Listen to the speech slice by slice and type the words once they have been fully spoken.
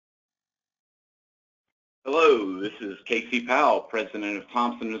Hello, this is Casey Powell, president of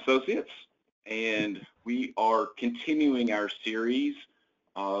Thompson Associates, and we are continuing our series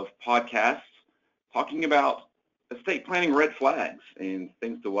of podcasts talking about estate planning red flags and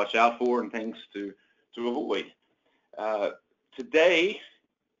things to watch out for and things to avoid. Uh, Today,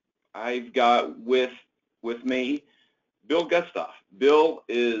 I've got with me Bill Gustav. Bill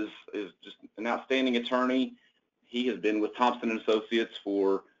is just an outstanding attorney. He has been with Thompson and Associates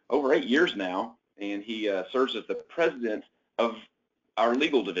for over 8 years now, and he serves as the president of our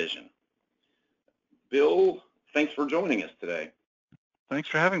legal division. Bill, thanks for joining us today. Thanks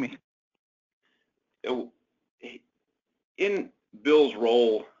for having me. Oh, in Bill's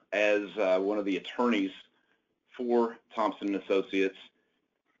role as one of the attorneys for Thompson and Associates,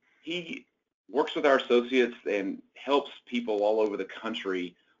 he works with our associates and helps people all over the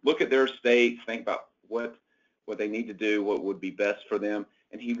country look at their estates, think about what they need to do, what would be best for them.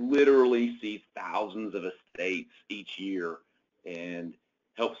 And he literally sees thousands of estates each year and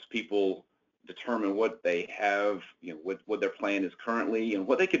helps people determine what they have, what their plan is currently and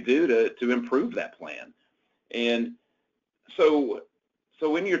what they could do to improve that plan. And so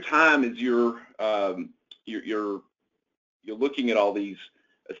in your time as you're looking at all these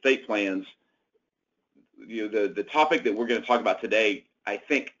estate plans, the topic that we're going to talk about today, I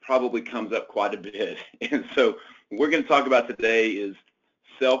think, probably comes up quite a bit. And so what we're going to talk about today is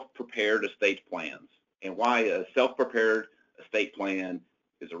self-prepared estate plans and why a self-prepared estate plan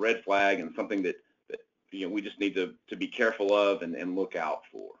is a red flag and something that we just need to be careful of and look out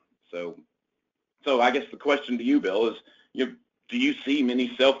for. So I guess the question to you, Bill, is do you see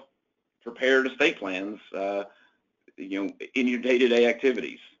many self-prepared estate plans in your day-to-day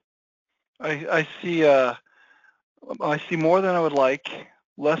activities? I see more than I would like,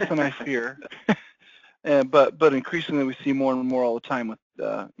 less than I fear, but increasingly we see more and more all the time with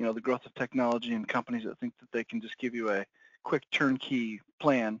the growth of technology and companies that think that they can just give you a quick turnkey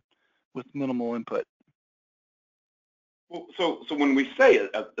plan with minimal input. Well, so when we say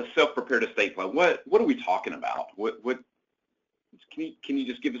a self-prepared estate plan, what are we talking about? What can you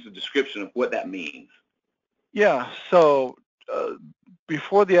just give us a description of what that means? Yeah. So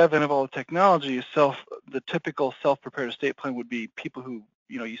before the advent of all the technology, the typical self-prepared estate plan would be people who,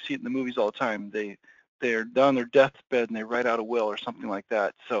 you see it in the movies all the time. They're on their deathbed and they write out a will or something like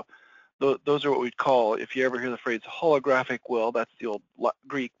that. So those are what we'd call, if you ever hear the phrase holographic will, that's the old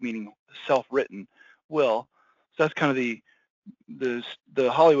Greek meaning self-written will. So that's kind of the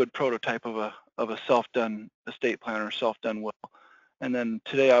Hollywood prototype of a self-done estate plan or self-done will. And then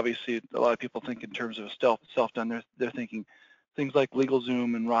today, obviously, a lot of people think in terms of a self-done. They're thinking things like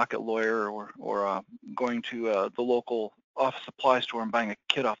LegalZoom and Rocket Lawyer, or going to the local office supply store and buying a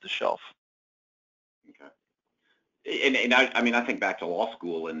kit off the shelf. Okay. And I think back to law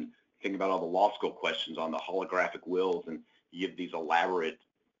school and think about all the law school questions on the holographic wills, and you give these elaborate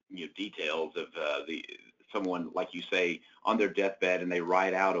details of someone, like you say, on their deathbed, and they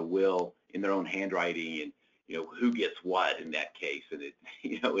write out a will in their own handwriting, and who gets what in that case, and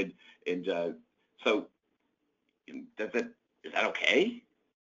so is that okay?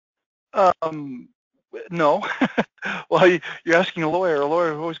 No. Well, you're asking a lawyer. A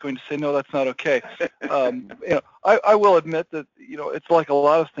lawyer is always going to say, no, that's not okay. I will admit that, it's like a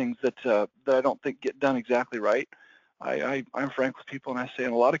lot of things that I don't think get done exactly right. I'm frank with people, and I say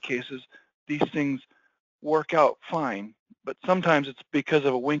in a lot of cases, these things work out fine, but sometimes it's because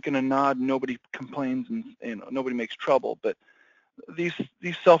of a wink and a nod, and nobody complains and nobody makes trouble. But these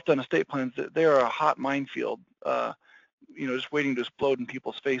self-done estate plans, they are a hot minefield. Just waiting to explode in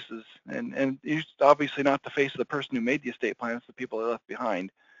people's faces, and it's obviously not the face of the person who made the estate plan, it's the people they left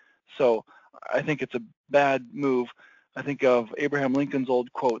behind. So I think it's a bad move. I think of Abraham Lincoln's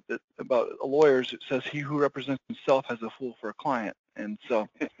old quote about lawyers. It says, "He who represents himself has a fool for a client." And so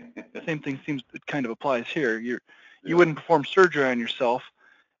the same thing it kind of applies here. You wouldn't perform surgery on yourself,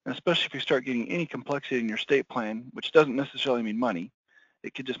 and especially if you start getting any complexity in your estate plan, which doesn't necessarily mean money.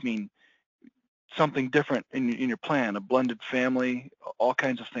 It could just mean something different in your plan, a blended family, all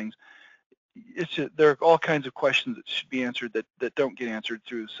kinds of things. There are all kinds of questions that should be answered that don't get answered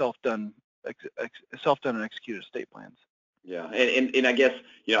through self-done and executed estate plans. Yeah, and I guess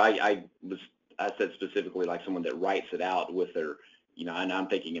I said specifically like someone that writes it out with their and I'm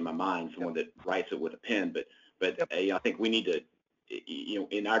thinking in my mind someone that writes it with a pen, but Yep. I think we need to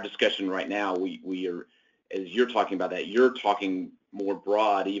in our discussion right now we are, as you're talking about that, you're talking more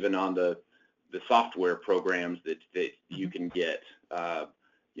broad even on the software programs that you can get. I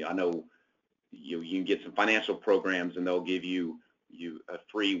know you can get some financial programs, and they'll give you a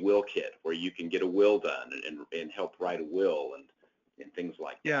free will kit where you can get a will done and help write a will and things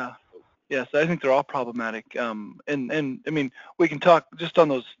like that. Yeah. Yes, I think they're all problematic. And I mean, we can talk just on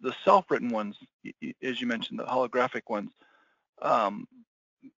the self-written ones, as you mentioned, the holographic ones. Um,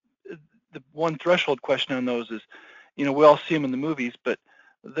 the one threshold question on those is, we all see them in the movies, but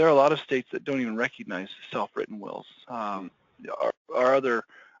there are a lot of states that don't even recognize self-written wills. Our other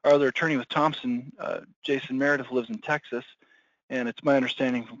attorney with Thompson, Jason Meredith, lives in Texas, and it's my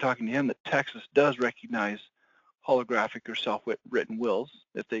understanding from talking to him that Texas does recognize holographic or self-written wills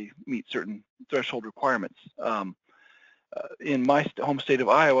if they meet certain threshold requirements. In my home state of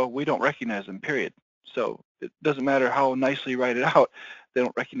Iowa, we don't recognize them, period. So it doesn't matter how nicely you write it out, they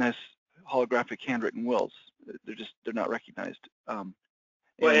don't recognize holographic handwritten wills. They're not recognized.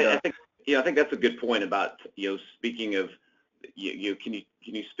 Well, I think that's a good point about, speaking of, can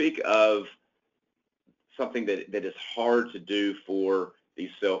you speak of something that is hard to do for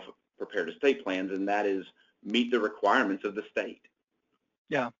these self-prepared estate plans, and that is meet the requirements of the state.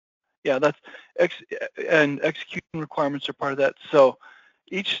 Yeah, that's and execution requirements are part of that. So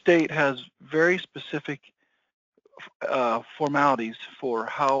each state has very specific formalities for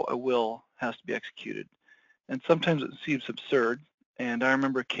how a will has to be executed, and sometimes it seems absurd. And I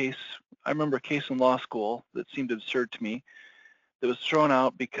remember a case in law school that seemed absurd to me. That was thrown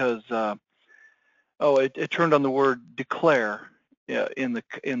out because it turned on the word declare in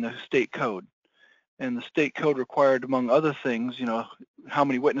the state code. And the state code required, among other things, how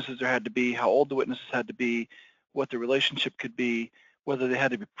many witnesses there had to be, how old the witnesses had to be, what the relationship could be, whether they had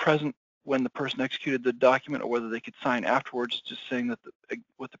to be present when the person executed the document or whether they could sign afterwards, just saying that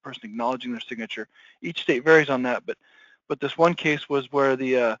with the person acknowledging their signature. Each state varies on that, but this one case was where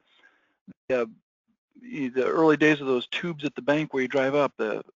the early days of those tubes at the bank where you drive up,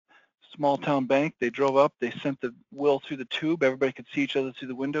 the small town bank, they drove up, they sent the will through the tube, everybody could see each other through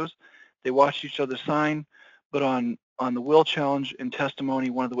the windows. They watched each other sign, but on the will challenge in testimony,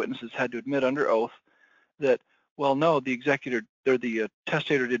 one of the witnesses had to admit under oath that, well, no, the executor or the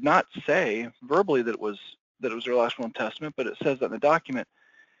testator did not say verbally that it was their last will and testament, but it says that in the document.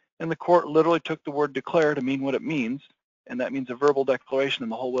 And the court literally took the word declare to mean what it means, and that means a verbal declaration,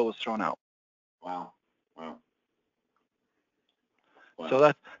 and the whole will was thrown out. Wow.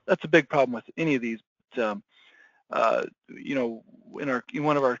 So that's a big problem with any of these. In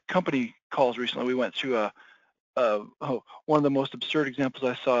one of our company calls recently, we went through one of the most absurd examples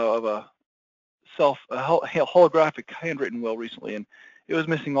I saw of a holographic handwritten will recently, and it was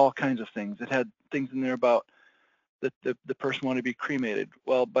missing all kinds of things. It had things in there about that the person wanted to be cremated.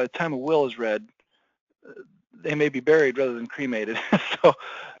 Well, by the time a will is read, they may be buried rather than cremated. so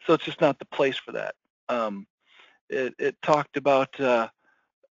it's just not the place for that. It talked about,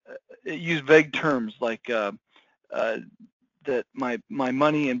 it used vague terms like that my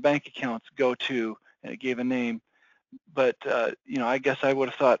money and bank accounts go to, and it gave a name, but I guess I would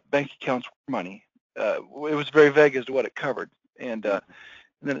have thought bank accounts were money. It was very vague as to what it covered, and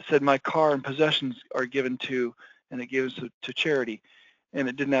then it said my car and possessions are given to, and it gives to charity, and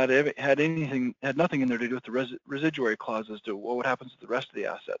it did not had nothing in there to do with the residuary clause as to what happens to the rest of the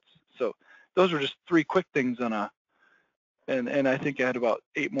assets. So those were just three quick things on a. And I think I had about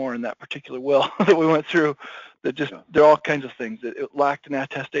 8 more in that particular will that we went through. That just there are all kinds of things. It lacked an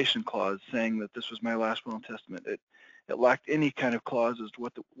attestation clause saying that this was my last will and testament. It lacked any kind of clause as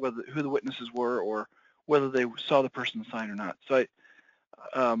to who the witnesses were or whether they saw the person sign or not. So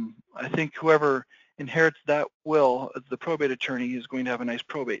I think whoever inherits that will as the probate attorney is going to have a nice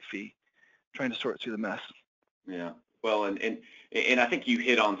probate fee, trying to sort through the mess. Yeah. Well, and I think you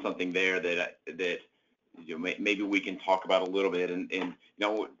hit on something there that maybe we can talk about a little bit, and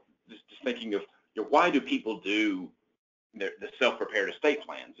just thinking of why do people do the self-prepared estate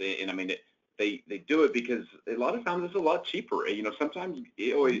plans? And I mean, they do it because a lot of times it's a lot cheaper. Sometimes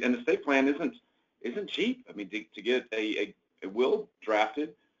an estate plan isn't cheap. I mean, to get a will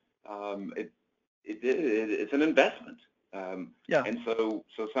drafted, it's an investment. Yeah. And so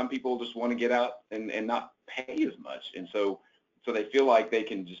some people just want to get out and not pay as much, and so they feel like they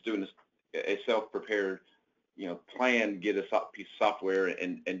can just do a self-prepared, plan, get a piece of software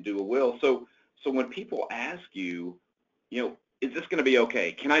and do a will. So when people ask you, is this going to be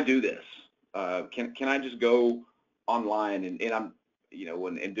okay? Can I do this? Can I just go online and I'm,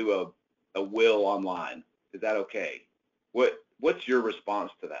 and do a will online? Is that okay? What's your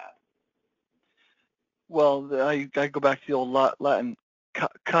response to that? Well, I go back to the old Latin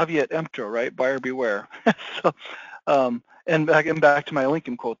caveat emptor, right? Buyer beware. So, and back to my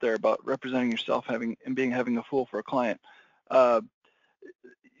Lincoln quote there about representing yourself having a fool for a client. One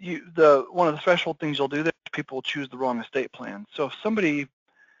of the threshold things you'll do there is people will choose the wrong estate plan. So if somebody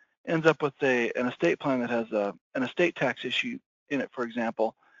ends up with an estate plan that has an estate tax issue in it, for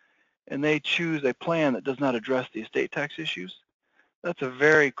example, and they choose a plan that does not address the estate tax issues, that's a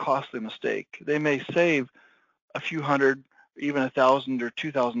very costly mistake. They may save a few hundred, even $1,000 or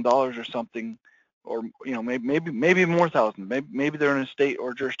 $2,000 or something, or maybe more thousand. Maybe they're in a state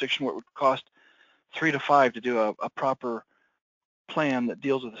or jurisdiction where it would cost 3 to 5 to do a proper plan that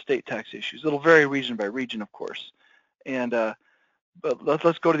deals with estate tax issues. It'll vary region by region, of course. And but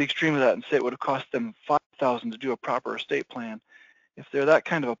let's go to the extreme of that and say it would have cost them $5,000 to do a proper estate plan. If they're that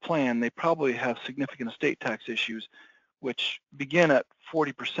kind of a plan, they probably have significant estate tax issues, which begin at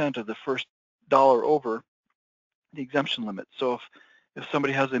 40% of the first dollar over the exemption limit. So if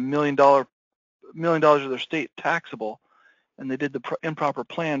somebody has $1 million of their estate taxable, and they did the improper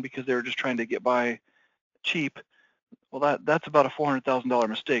plan because they were just trying to get by cheap, well, that's about a $400,000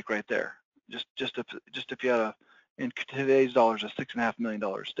 mistake right there. Just if you had in today's dollars, a $6.5 million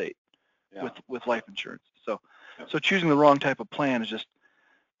estate with life insurance. So choosing the wrong type of plan is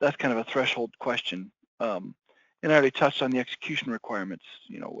that's kind of a threshold question. And I already touched on the execution requirements.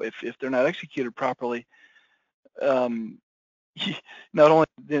 If they're not executed properly, not only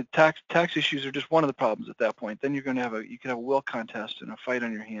the tax issues are just one of the problems at that point. Then you're going to you could have a will contest and a fight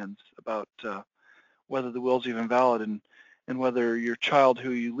on your hands about whether the will's even valid and whether your child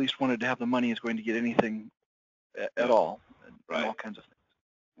who you least wanted to have the money is going to get anything at all, and all kinds of things.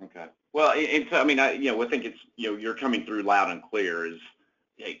 Okay. Well, I mean, I think it's, you're coming through loud and clear is,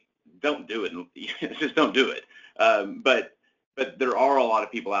 hey, don't do it. Just don't do it. But there are a lot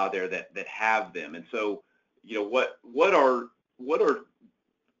of people out there that have them. And so, what are,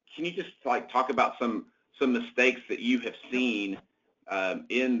 can you just talk about some mistakes that you have seen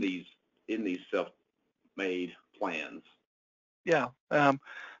in these self-made plans? Yeah.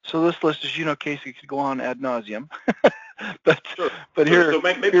 So this list, as you know, Casey, could go on ad nauseum. But sure. Here, so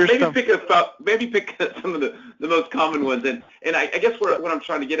maybe pick some of the most common ones, and I guess what I'm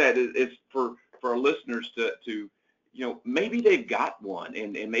trying to get at is for our listeners to maybe they've got one,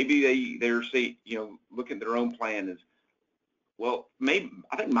 and maybe they're looking at their own plan as well. Maybe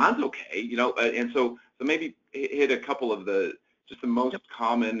I think mine's okay, and so maybe hit a couple of the most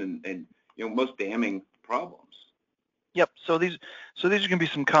common and most damning problems. Yep. So these are going to be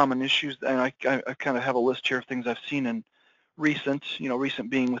some common issues, and I kind of have a list here of things I've seen in recent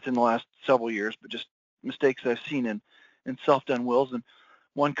being within the last several years, but just mistakes that I've seen in self-done wills. And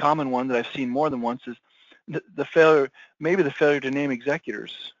one common one that I've seen more than once is the failure to name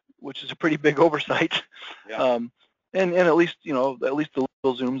executors, which is a pretty big oversight. Yeah. And at least the legal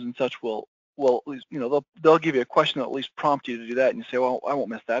Zooms and such will at least they'll give you a question that will at least prompt you to do that, and you say, well, I won't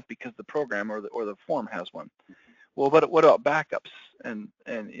miss that because the program or the form has one. Well, what about backups? And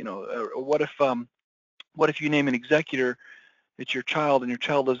what if you name an executor, it's your child, and your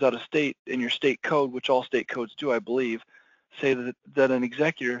child lives out of state, and your state code, which all state codes do, I believe, say that an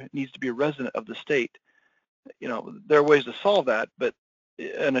executor needs to be a resident of the state. There are ways to solve that, but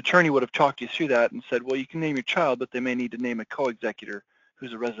an attorney would have talked you through that and said, well, you can name your child, but they may need to name a co-executor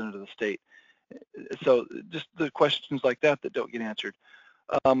who's a resident of the state. So just the questions like that don't get answered.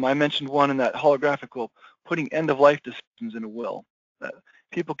 I mentioned one in that holographic will, putting end-of-life decisions in a will.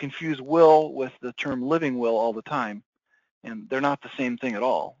 People confuse will with the term living will all the time, and they're not the same thing at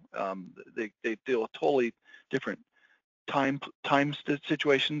all. They deal with totally different time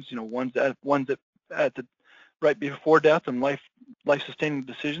situations. One's at the right before death and life-sustaining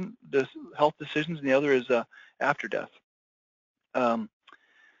health decisions, and the other is after death.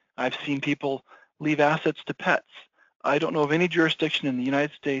 I've seen people leave assets to pets. I don't know of any jurisdiction in the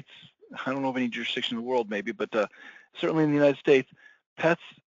United States, I don't know of any jurisdiction in the world maybe, but certainly in the United States, pets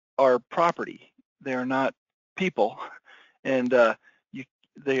are property. They are not people, and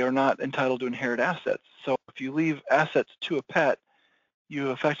they are not entitled to inherit assets. So if you leave assets to a pet,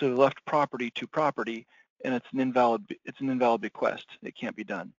 you effectively left property to property, and it's an invalid bequest. It can't be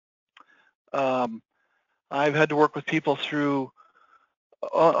done. I've had to work with people through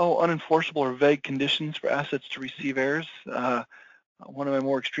unenforceable or vague conditions for assets to receive heirs. One of my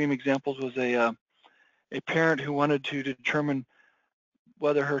more extreme examples was a parent who wanted to determine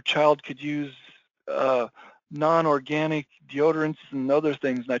whether her child could use non-organic deodorants and other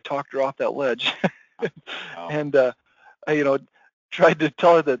things, and I talked her off that ledge. Wow. And I tried to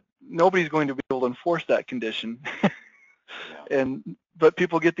tell her that nobody's going to be able to enforce that condition. Yeah. But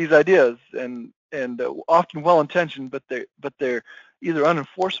people get these ideas, and often well-intentioned, but they're either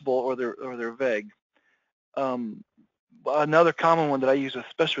unenforceable or they're vague. Another common one that I use,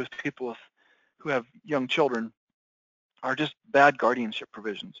 especially with people who have young children, are just bad guardianship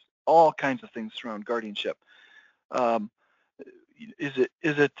provisions. All kinds of things surround guardianship. Is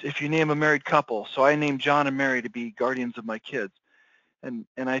it if you name a married couple? So I named John and Mary to be guardians of my kids. And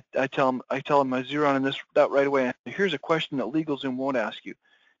I tell them I zero on this that right away. Here's a question that LegalZoom won't ask you.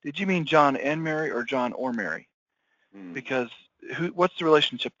 Did you mean John and Mary or John or Mary? Because what's the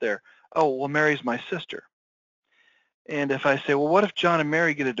relationship there? Oh, well, Mary's my sister. And if I say, well, what if John and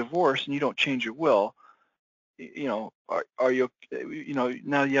Mary get a divorce and you don't change your will? You know, are you, you know,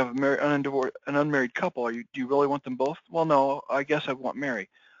 now you have an unmarried couple. Do you really want them both? Well, no, I guess I want Mary.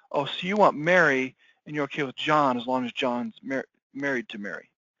 Oh, so you want Mary and you're okay with John as long as John's married to Mary.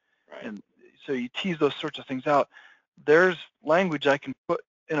 Right. And so you tease those sorts of things out. There's language I can put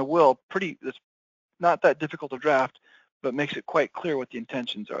in a will that's not that difficult to draft, but makes it quite clear what the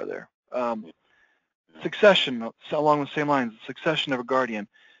intentions are there. Succession, along the same lines, succession of a guardian.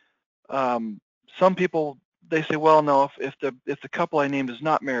 Some people, they say, well, no, if the couple I named is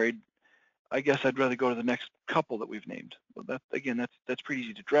not married, I guess I'd rather go to the next couple that we've named. Well, that's pretty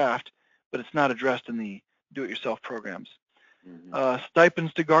easy to draft, but it's not addressed in the do-it-yourself programs.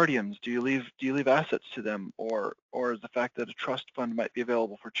 Stipends to guardians. Do you leave assets to them, or is the fact that a trust fund might be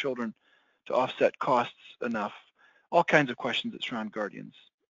available for children to offset costs enough? All kinds of questions that surround guardians.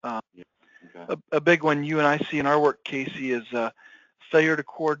 A big one you and I see in our work, Casey, is failure to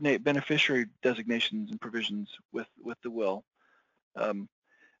coordinate beneficiary designations and provisions with the will.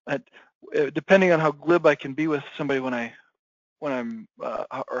 Depending on how glib I can be with somebody when I'm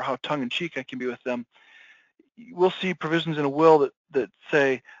or how tongue-in-cheek I can be with them, we'll see provisions in a will that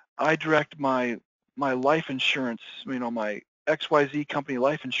say I direct my life insurance, my XYZ company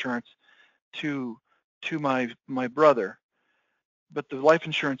life insurance to my brother, but the life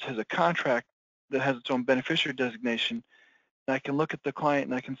insurance has a contract that has its own beneficiary designation. And I can look at the client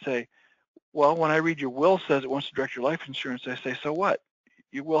and I can say, well, when I read your will says it wants to direct your life insurance, I say, so what?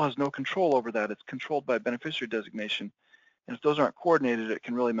 Your will has no control over that. It's controlled by beneficiary designation. And if those aren't coordinated, it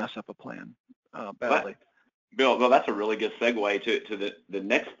can really mess up a plan badly. Bill, that's a really good segue to the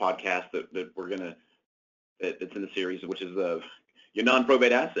next podcast that we're gonna that's in the series, which is your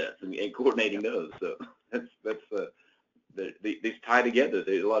non-probate assets and coordinating those. So these tie together.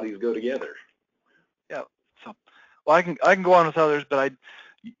 A lot of these go together. Yeah. So, well, I can go on with others, but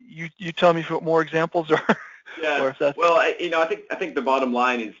you tell me if you want more examples or. Yeah. Or if that's... Well, I think the bottom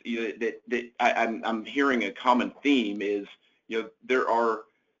line is that I'm hearing a common theme is there are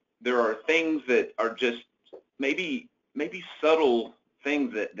things that are just maybe subtle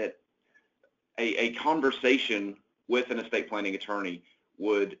things that a conversation with an estate planning attorney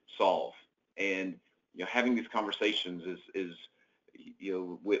would solve, and having these conversations is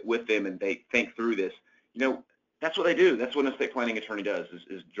with them, and they think through this. That's what they do. That's what an estate planning attorney does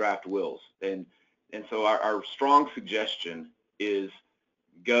is draft wills. And so our strong suggestion is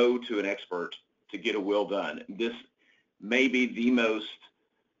go to an expert to get a will done. This may be the most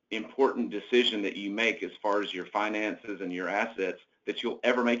important decision that you make as far as your finances and your assets that you'll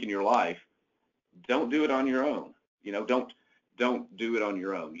ever make in your life. Don't do it on your own. Don't do it on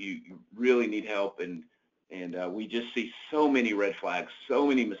your own. You really need help, and we just see so many red flags, so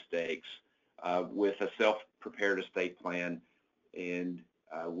many mistakes with a self-prepared estate plan, and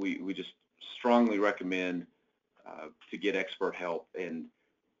we just strongly recommend to get expert help. And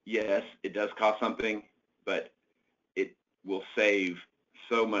yes, it does cost something, but it will save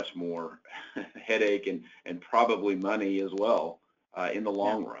so much more headache and probably money as well in the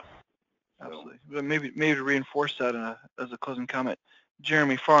long run. Absolutely. But maybe to reinforce that as a closing comment,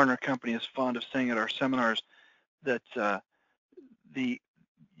 Jeremy Farr and our company is fond of saying at our seminars that the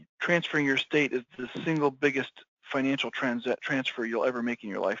transferring your estate is the single biggest financial transfer you'll ever make in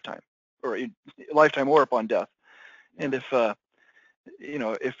your lifetime, or upon death. And if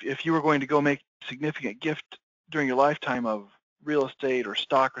you were going to go make a significant gift during your lifetime of real estate or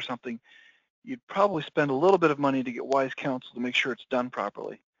stock or something, you'd probably spend a little bit of money to get wise counsel to make sure it's done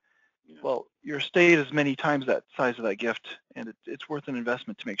properly. Yeah. Well, your estate is many times that size of that gift, and it's worth an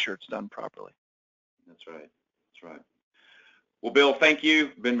investment to make sure it's done properly. That's right. That's right. Well, Bill, thank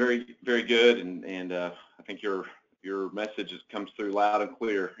you. Been very, very good, and I think your message comes through loud and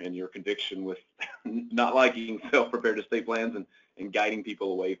clear in your conviction with not liking self-prepared estate plans and guiding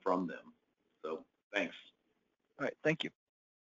people away from them. So thanks. All right. Thank you.